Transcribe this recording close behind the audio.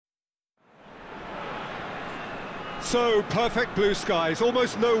So, perfect blue skies,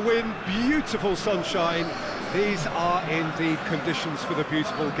 almost no wind, beautiful sunshine. These are indeed conditions for the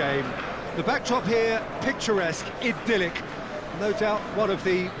beautiful game. The backdrop here, picturesque, idyllic. No doubt one of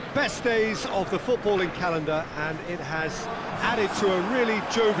the best days of the footballing calendar, and it has added to a really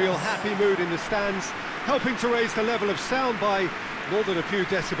jovial, happy mood in the stands, helping to raise the level of sound by more than a few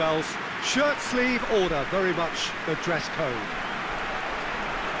decibels. Shirt sleeve order, very much the dress code.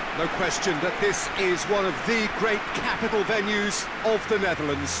 No question that this is one of the great capital venues of the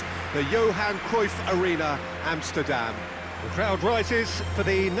Netherlands, the Johan Cruyff Arena, Amsterdam. The crowd rises for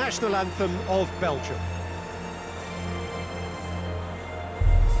the national anthem of Belgium.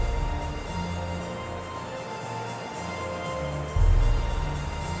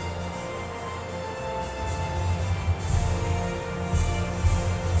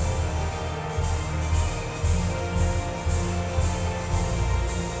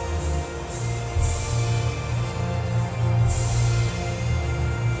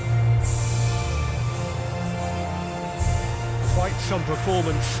 Quite some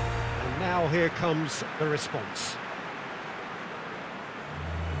performance, and now here comes the response.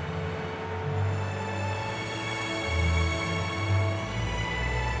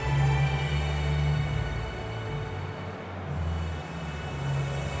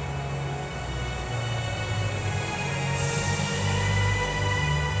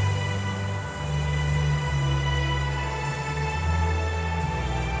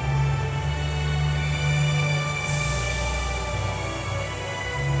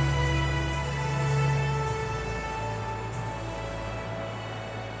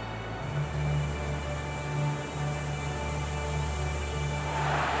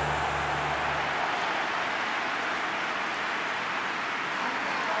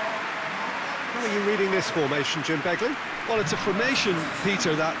 How are you reading this formation, Jim Begley? Well, it's a formation,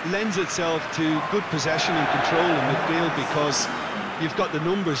 Peter, that lends itself to good possession and control in midfield because you've got the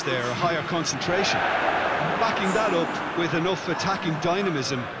numbers there, a higher concentration. Backing that up with enough attacking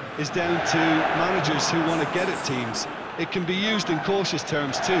dynamism is down to managers who want to get at teams. It can be used in cautious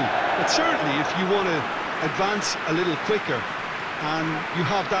terms too, but certainly if you want to advance a little quicker and you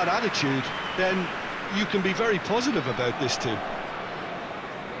have that attitude, then you can be very positive about this too.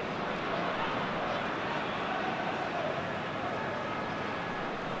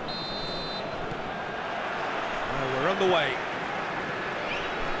 We're on the way.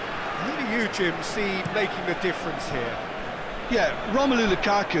 Who do you, Jim, see making the difference here? Yeah, Romelu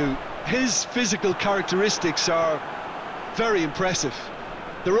Lukaku, his physical characteristics are very impressive.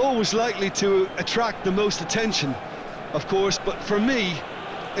 They're always likely to attract the most attention, of course, but for me,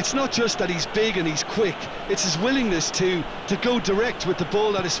 it's not just that he's big and he's quick, it's his willingness to go direct with the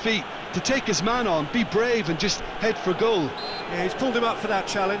ball at his feet, to take his man on, be brave and just head for goal. Yeah, he's pulled him up for that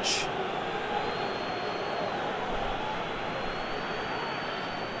challenge.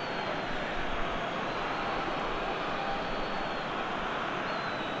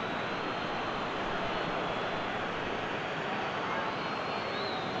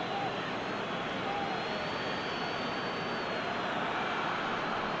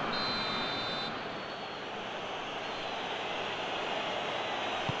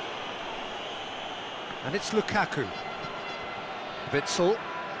 And it's Lukaku. Witsel.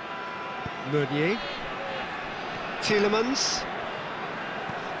 Meunier. Tielemans.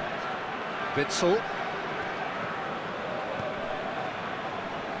 Witsel.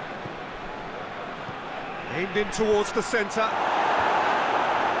 Aimed in towards the centre.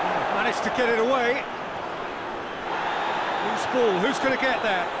 Managed to get it away. Loose ball, who's going to get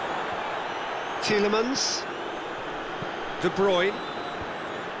there? Tielemans. De Bruyne.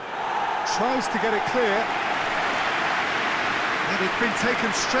 Tries to get it clear, and it's been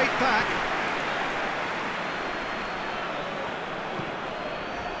taken straight back.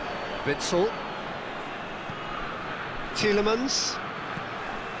 Witsel. Tielemans.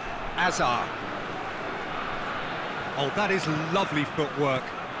 Hazard. Oh, that is lovely footwork.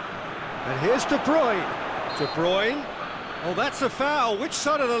 And here's De Bruyne. De Bruyne. Oh, that's a foul. Which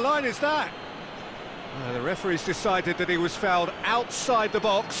side of the line is that? The referee's decided that he was fouled outside the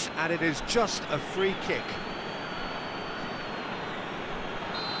box, and it is just a free kick.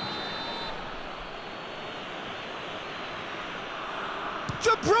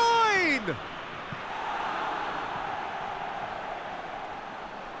 De Bruyne!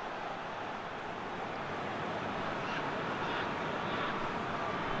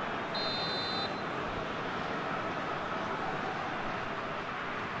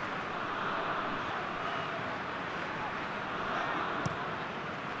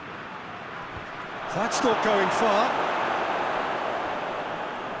 That's not going far.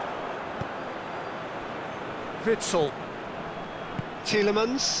 Witsel.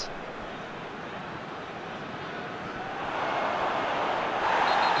 Tielemans.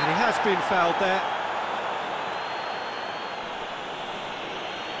 And he has been fouled there.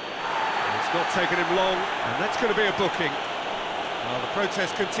 It's not taken him long, and that's going to be a booking. Well, the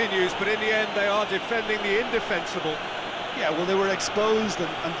protest continues, but in the end they are defending the indefensible. Yeah, well, they were exposed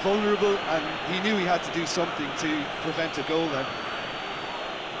and vulnerable, and he knew he had to do something to prevent a goal then.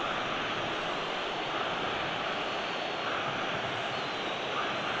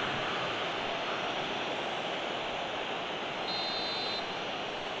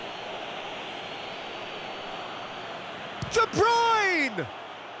 De Bruyne!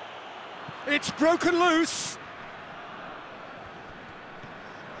 It's broken loose.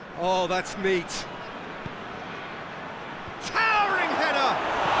 Oh, that's neat. Towering header!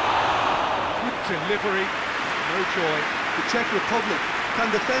 Good delivery, no joy. The Czech Republic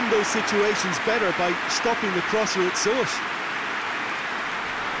can defend those situations better by stopping the crosser at source.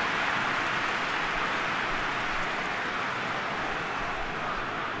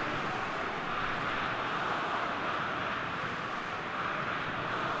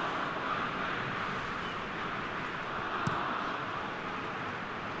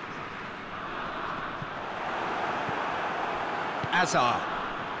 Hazard.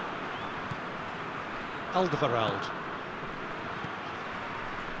 Alderweireld.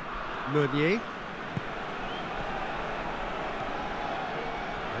 Meunier.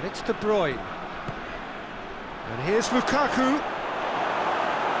 And it's De Bruyne. And here's Lukaku.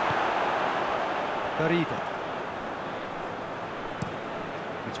 Garrido.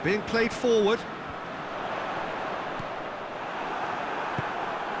 It's being played forward.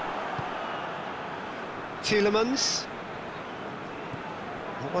 Tielemans.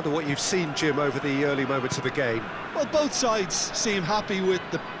 I wonder what you've seen, Jim, over the early moments of the game. Well, both sides seem happy with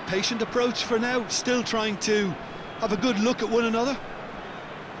the patient approach for now, still trying to have a good look at one another.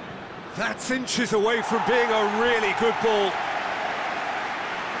 That's inches away from being a really good ball.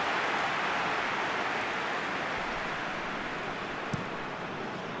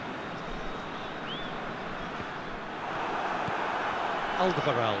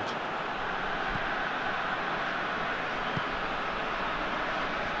 Alderweireld.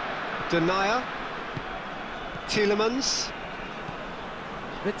 Denier. Tielemans.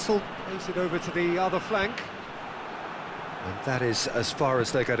 Witsel plays it over to the other flank. And that is as far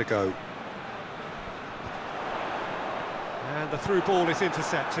as they're going to go. And the through ball is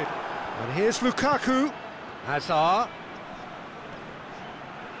intercepted. And here's Lukaku. Hazard.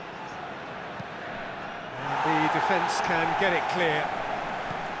 And the defence can get it clear.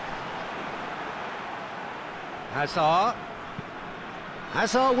 Hazard.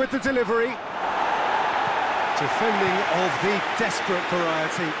 Hazard with the delivery. Defending of the desperate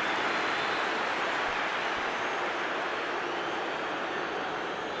variety.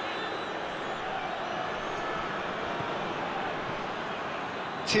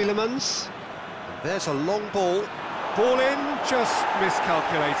 Tielemans. And there's a long ball. Ball in, just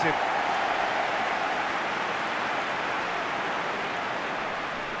miscalculated.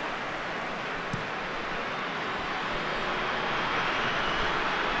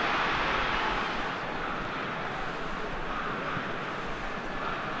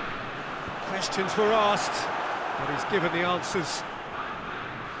 Questions were asked, but he's given the answers.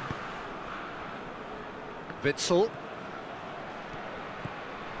 Witsel.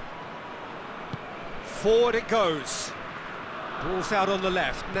 Forward it goes. Ball's out on the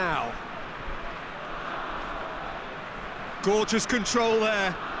left now. Gorgeous control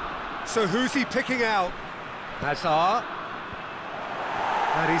there. So who's he picking out? Hazard.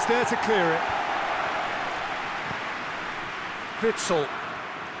 And he's there to clear it. Witsel.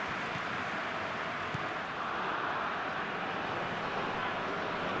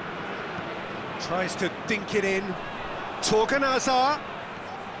 Tries to dink it in. Torgan Hazard.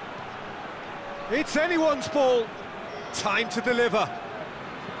 It's anyone's ball. Time to deliver.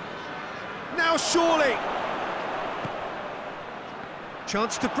 Now surely.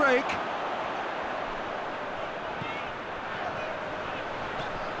 Chance to break.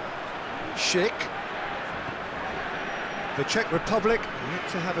 Schick. The Czech Republic yet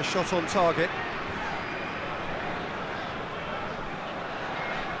to have a shot on target.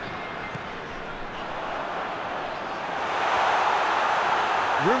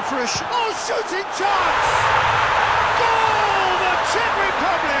 Room for a shooting chance! Goal! The Czech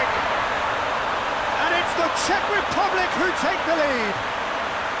Republic! And it's the Czech Republic who take the lead.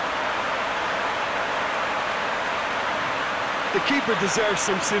 The keeper deserves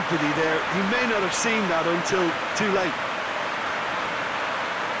some sympathy there. He may not have seen that until too late.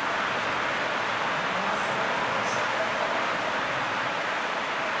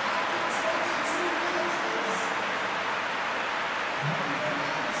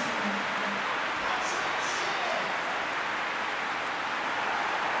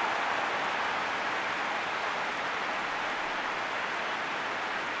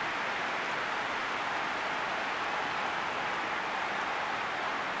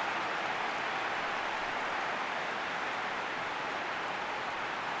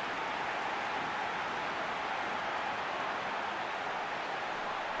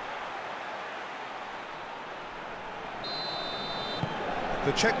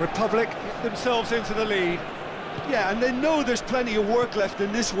 The Czech Republic get themselves into the lead. Yeah, and they know there's plenty of work left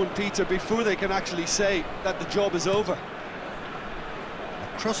in this one, Peter, before they can actually say that the job is over.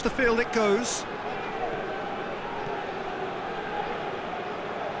 Across the field it goes.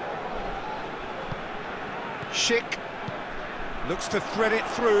 Schick looks to thread it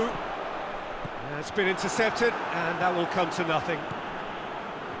through. It's been intercepted, and that will come to nothing.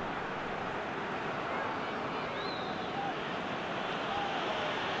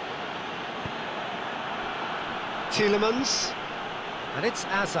 Tielemans. And it's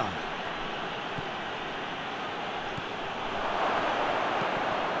Hazard.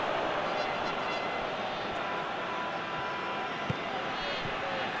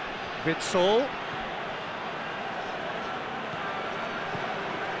 Witsel.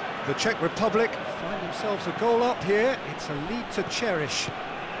 The Czech Republic find themselves a goal up here. It's a lead to cherish.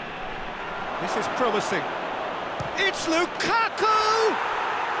 This is promising. It's Lukaku!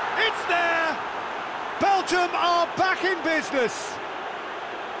 It's there! Belgium are back in business.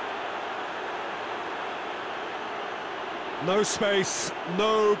 No space,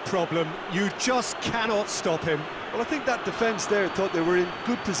 no problem. You just cannot stop him. Well, I think that defence there thought they were in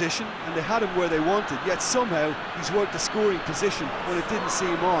good position and they had him where they wanted, yet somehow he's worked the scoring position when it didn't see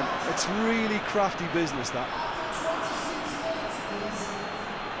him on. It's really crafty business, that.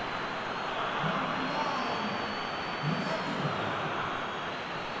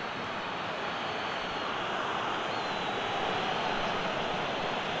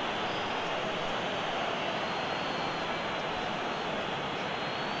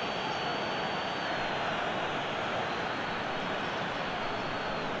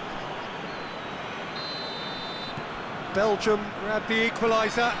 Belgium grab the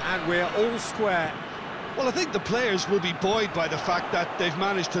equaliser and we're all square. Well, I think the players will be buoyed by the fact that they've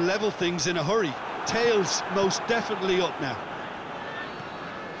managed to level things in a hurry. Tails most definitely up now.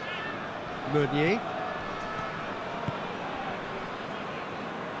 Meunier.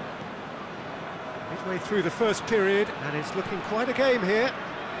 Midway through the first period and it's looking quite a game here.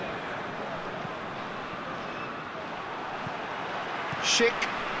 Schick,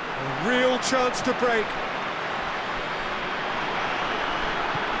 a real chance to break.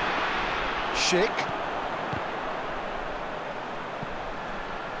 Schick.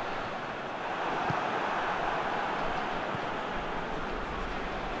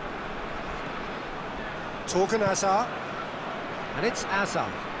 Torgan Hazard. And it's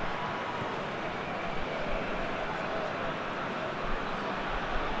Hazard.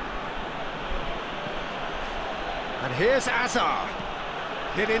 And here's Hazard.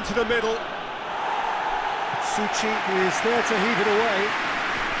 Hit into the middle. Suchi is there to heave it away.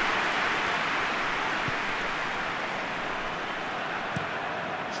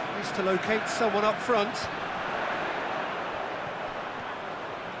 To locate someone up front.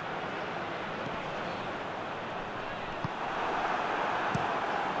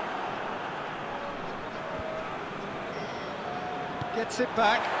 Gets it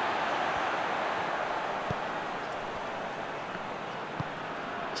back.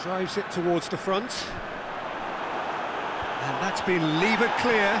 Drives it towards the front. And that's been levered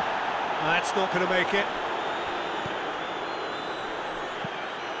clear. That's not going to make it.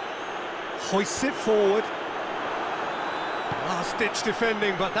 Hoists it forward. Last-ditch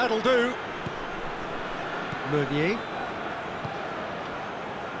defending, but that'll do. Meunier.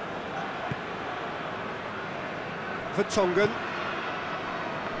 Vertonghen.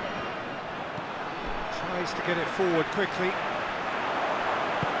 Tries to get it forward quickly.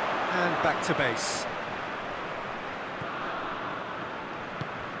 And back to base.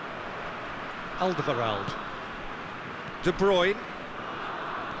 Alderweireld. De Bruyne.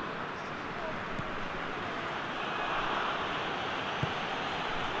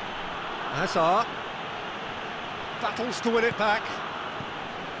 Hazard battles to win it back.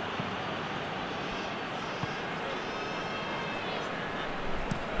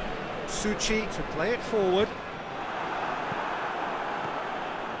 Suchi to play it forward.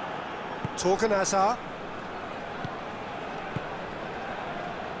 Torgan Hazard.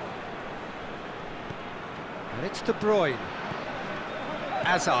 And it's De Bruyne.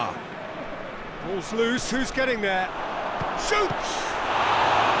 Hazard. Ball's loose, who's getting there? Shoots!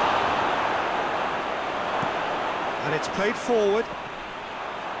 And it's played forward.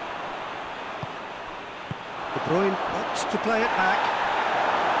 De Bruyne opts to play it back.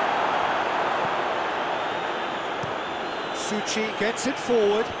 Suchi gets it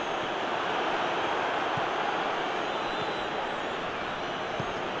forward.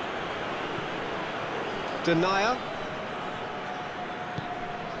 Denier.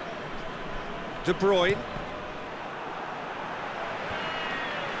 De Bruyne.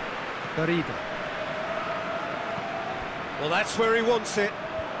 Garida. Well, that's where he wants it.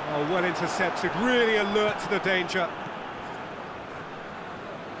 Oh, well intercepted, really alert to the danger.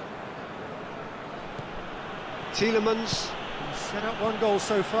 Tielemans. He's set up one goal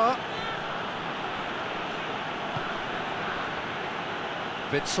so far.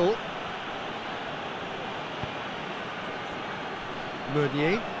 Witsel.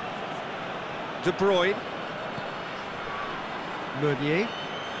 Meunier. De Bruyne. Meunier.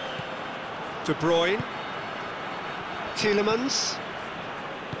 De Bruyne. Tielemans.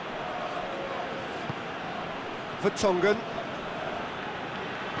 Vertonghen.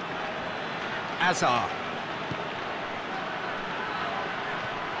 Hazard.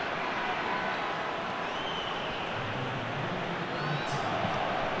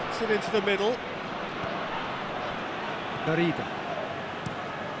 Gets it into the middle. Garida.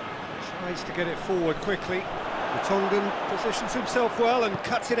 Tries to get it forward quickly. Vertonghen positions himself well and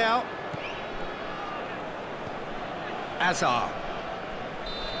cuts it out. Hazard.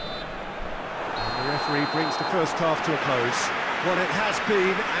 And the referee brings the first half to a close. Well, it has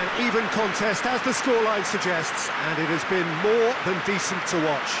been an even contest, as the scoreline suggests, and it has been more than decent to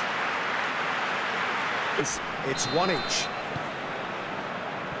watch. It's one each.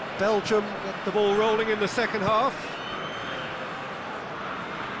 Belgium get the ball rolling in the second half.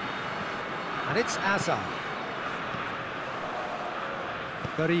 And it's Hazard.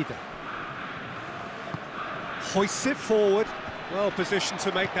 Garida. Hoists it forward. Well positioned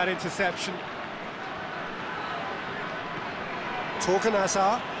to make that interception. Torgan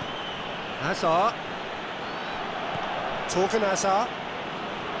Hazard. Hazard. Torgan Hazard.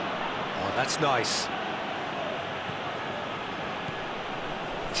 Oh, that's nice.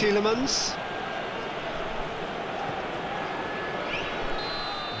 Tielemans.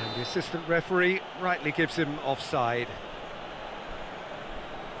 And the assistant referee rightly gives him offside.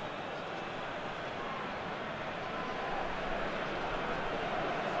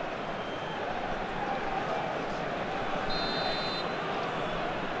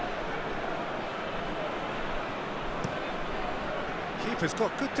 Keeper's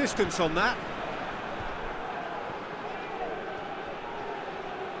got good distance on that.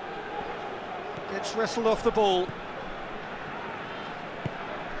 Gets wrestled off the ball.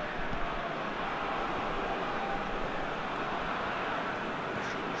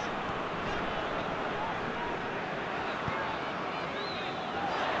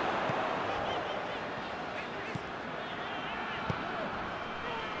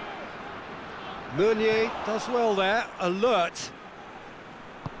 Meunier does well there, alert.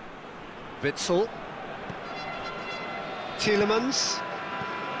 Witsel. Tielemans.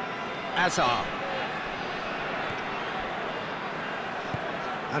 Hazard.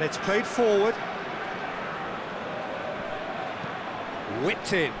 And it's played forward.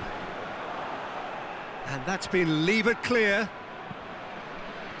 Whipped in. And that's been levered clear.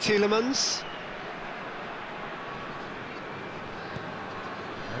 Tielemans.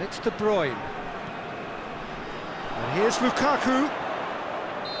 And it's De Bruyne. And here's Lukaku.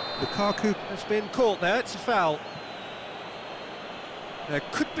 Lukaku has been caught there, it's a foul. There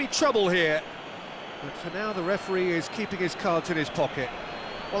could be trouble here, but for now the referee is keeping his cards in his pocket.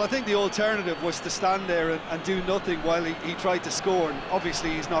 Well, I think the alternative was to stand there and do nothing while he tried to score, and obviously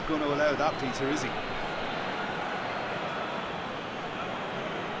he's not going to allow that, Peter, is he?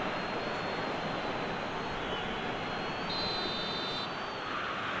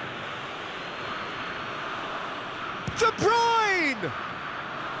 De Bruyne!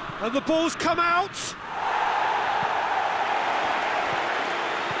 And the ball's come out.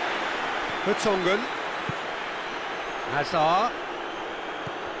 Vertonghen. Hazard.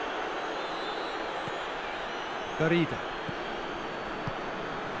 Garida.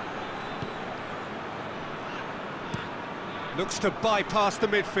 Looks to bypass the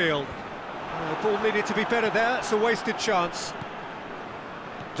midfield. The ball needed to be better there, it's a wasted chance.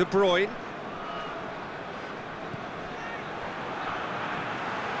 De Bruyne.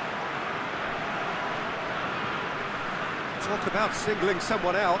 Talk about singling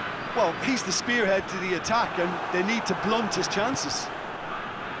someone out. Well, he's the spearhead to the attack, and they need to blunt his chances.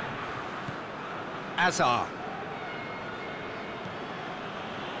 Hazard.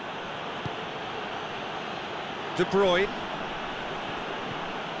 De Bruyne.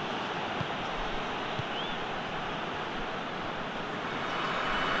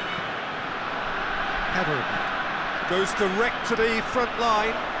 Cameron goes direct to the front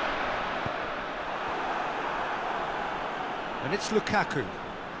line. And it's Lukaku.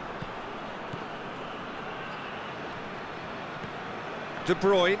 De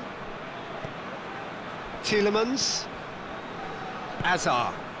Bruyne. Tielemans.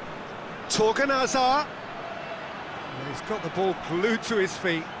 Hazard. Torgan Hazard. He's got the ball glued to his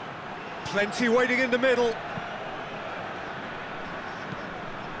feet. Plenty waiting in the middle.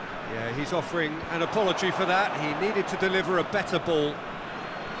 Yeah, he's offering an apology for that. He needed to deliver a better ball.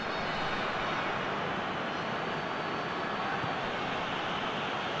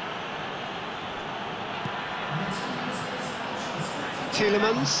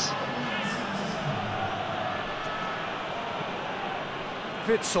 Tielemans.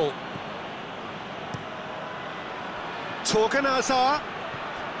 Witsel. Torgan Hazard.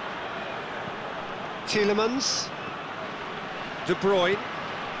 Tielemans. De Bruyne.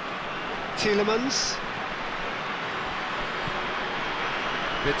 Tielemans.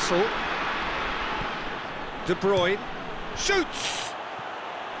 Witsel. De Bruyne. Shoots!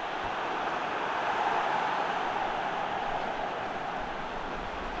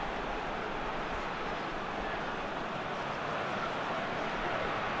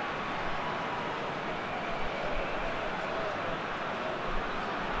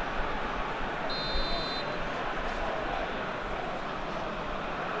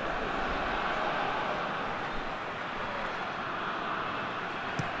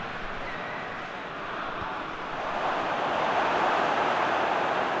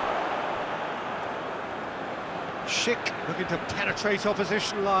 Schick looking to penetrate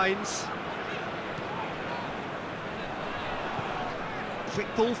opposition lines. Quick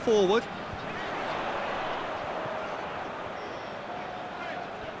ball forward.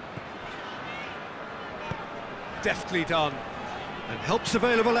 Deftly done. And help's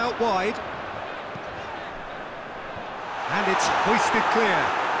available out wide. And it's hoisted clear.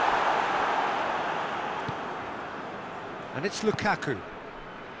 And it's Lukaku.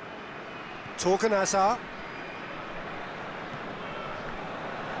 Torgan Hazard.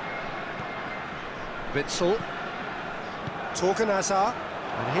 Witsel. Torgan Hazard.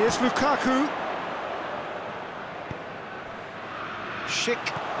 And here's Lukaku. Schick,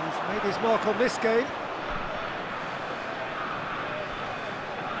 who's made his mark on this game.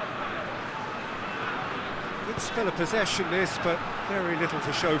 Good spell of possession this, but very little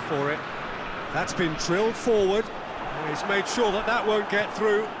to show for it. That's been drilled forward. And he's made sure that that won't get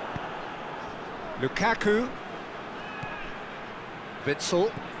through. Lukaku.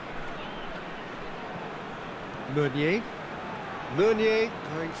 Witsel. Meunier. Meunier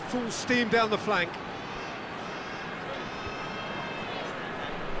going full steam down the flank.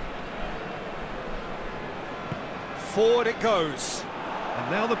 Forward it goes. And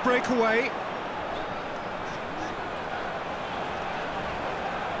now the breakaway.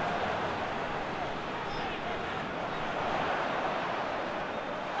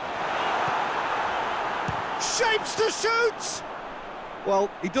 Shapes to shoot!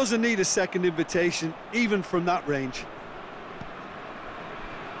 Well, he doesn't need a second invitation, even from that range.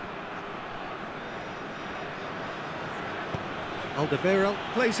 Alderweireld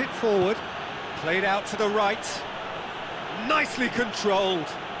plays it forward. Played out to the right. Nicely controlled.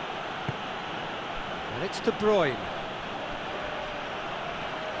 And it's De Bruyne.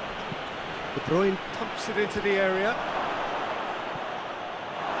 De Bruyne pumps it into the area.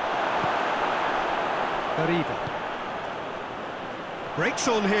 Garida. Breaks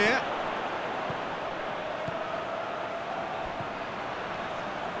on here.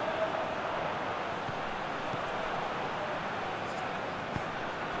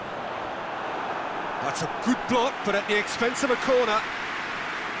 That's a good block, but at the expense of a corner.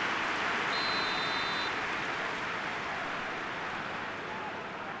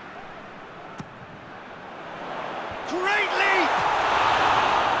 Great leap!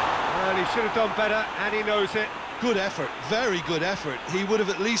 Well, he should have done better, and he knows it. Good effort, very good effort. He would have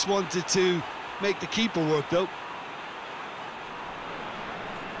at least wanted to make the keeper work, though.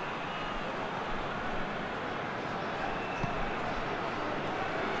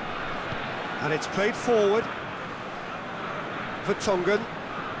 And it's played forward. Vertonghen.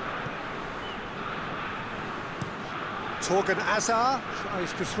 Torgan Hazard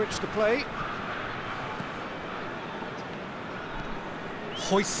tries to switch the play.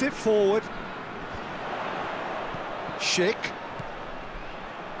 Hoists it forward. Schick.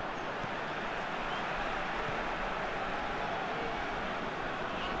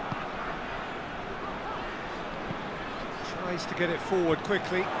 Tries to get it forward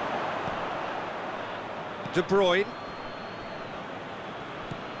quickly. De Bruyne.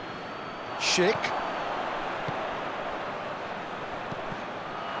 Schick.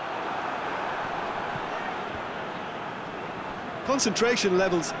 Concentration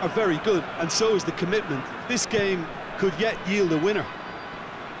levels are very good, and so is the commitment. This game could yet yield a winner.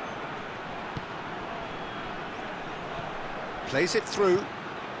 Plays it through.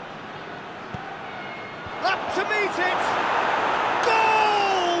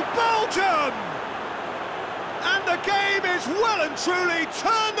 one! And the game is well and truly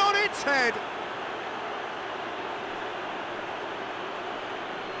turned on its head.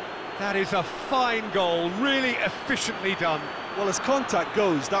 That is a fine goal, really efficiently done. Well, as contact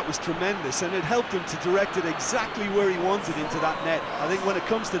goes, that was tremendous, and it helped him to direct it exactly where he wanted into that net. I think when it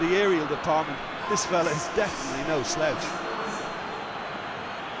comes to the aerial department, this fella is definitely no slouch.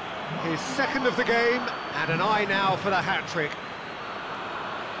 His second of the game, and an eye now for the hat-trick.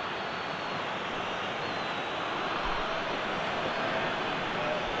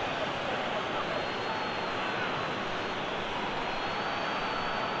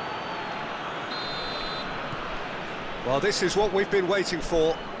 Well, this is what we've been waiting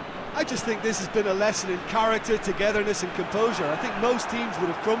for. I just think this has been a lesson in character, togetherness and composure. I think most teams would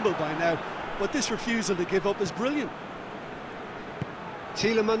have crumbled by now, but this refusal to give up is brilliant.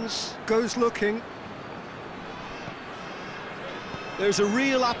 Tielemans goes looking. There's a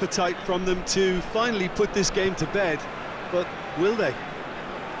real appetite from them to finally put this game to bed, but will they?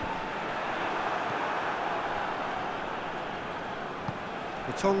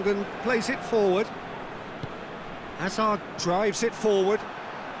 Vertonghen plays it forward. Hazard drives it forward.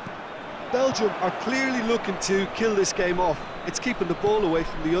 Belgium are clearly looking to kill this game off. It's keeping the ball away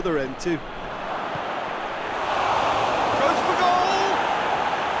from the other end too. Goes for goal!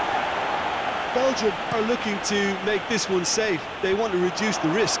 Belgium are looking to make this one safe. They want to reduce the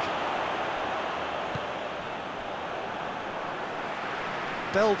risk.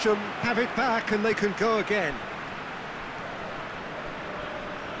 Belgium have it back and they can go again.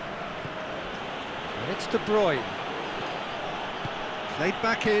 And it's De Bruyne. Played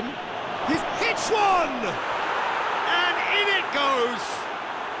back in. He hits one! And in it goes!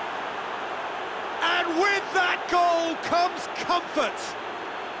 And with that goal comes comfort!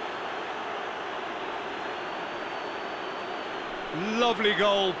 Lovely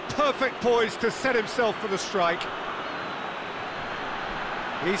goal, perfect poise to set himself for the strike.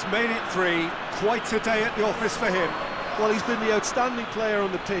 He's made it 3, quite a day at the office for him. Well, he's been the outstanding player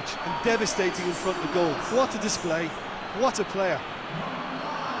on the pitch and devastating in front of the goal. What a display, what a player.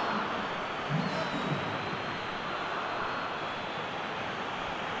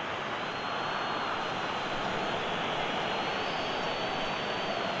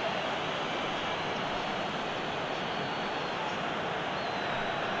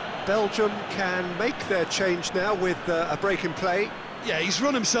 Belgium can make their change now with a break in play. Yeah, he's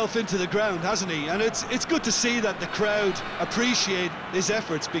run himself into the ground, hasn't he? And it's good to see that the crowd appreciate his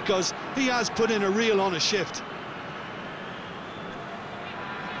efforts because he has put in a real honest shift.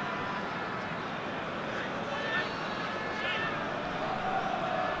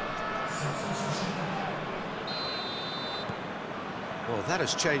 Well, that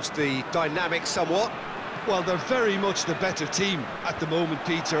has changed the dynamic somewhat. Well, they're very much the better team at the moment,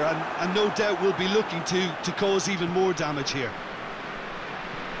 Peter, and no doubt will be looking to cause even more damage here.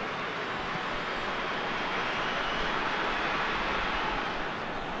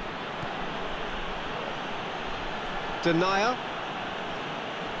 Denier.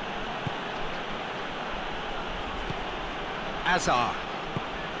 Hazard.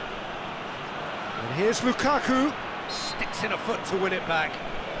 And here's Lukaku. Sticks in a foot to win it back.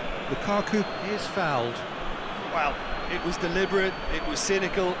 Lukaku is fouled. Well, it was deliberate, it was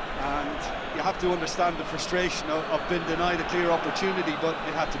cynical, and you have to understand the frustration of being denied a clear opportunity, but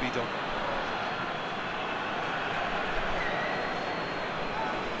it had to be done.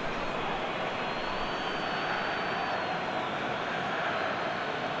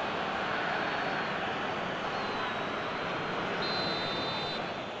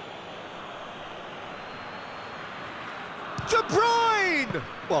 De Bruyne!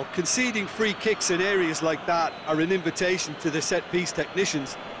 Well, conceding free kicks in areas like that are an invitation to the set-piece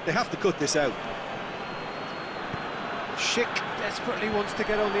technicians. They have to cut this out. Schick desperately wants to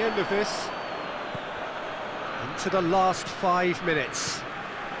get on the end of this. Into the last 5 minutes.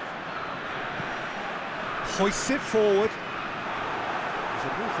 Hoists it forward. The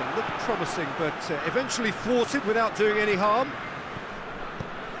move that looked promising, but eventually thwarted without doing any harm.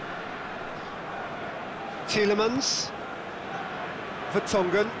 Tielemans.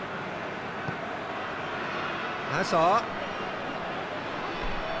 Vertonghen. Hazard.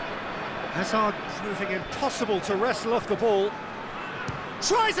 Hazard proving impossible to wrestle off the ball.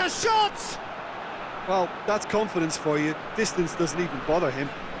 Tries a shot! Well, that's confidence for you. Distance doesn't even bother him.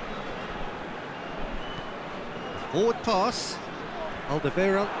 Forward pass.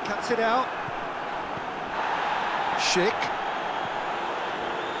 Alderweireld cuts it out. Schick.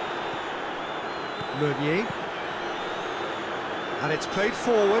 Meunier. And it's played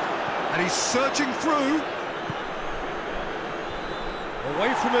forward, and he's searching through.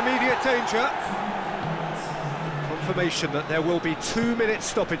 Away from immediate danger. Confirmation that there will be 2 minutes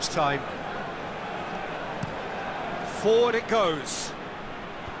stoppage time. Forward it goes.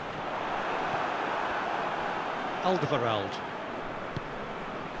 Alderweireld.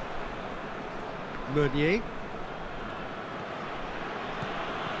 Meunier.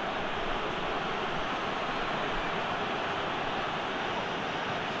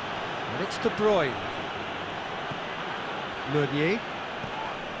 And it's De Bruyne. Meunier.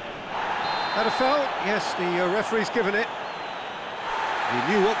 Had a foul? Yes, the referee's given it.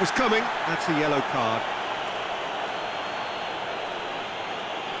 He knew what was coming. That's a yellow card.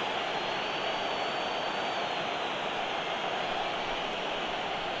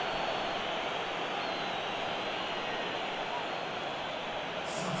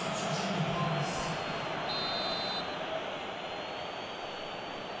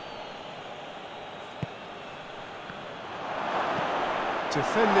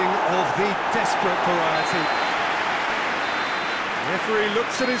 Defending of the desperate variety. The referee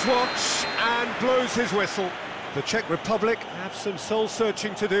looks at his watch and blows his whistle. The Czech Republic have some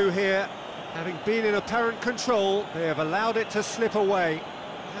soul-searching to do here. Having been in apparent control, they have allowed it to slip away.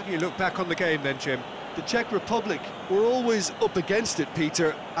 How do you look back on the game then, Jim? The Czech Republic were always up against it,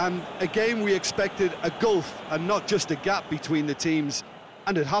 Peter, and a game we expected a gulf and not just a gap between the teams,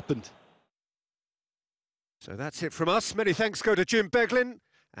 and it happened. So that's it from us. Many thanks go to Jim Beglin,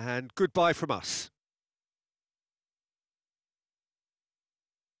 and goodbye from us.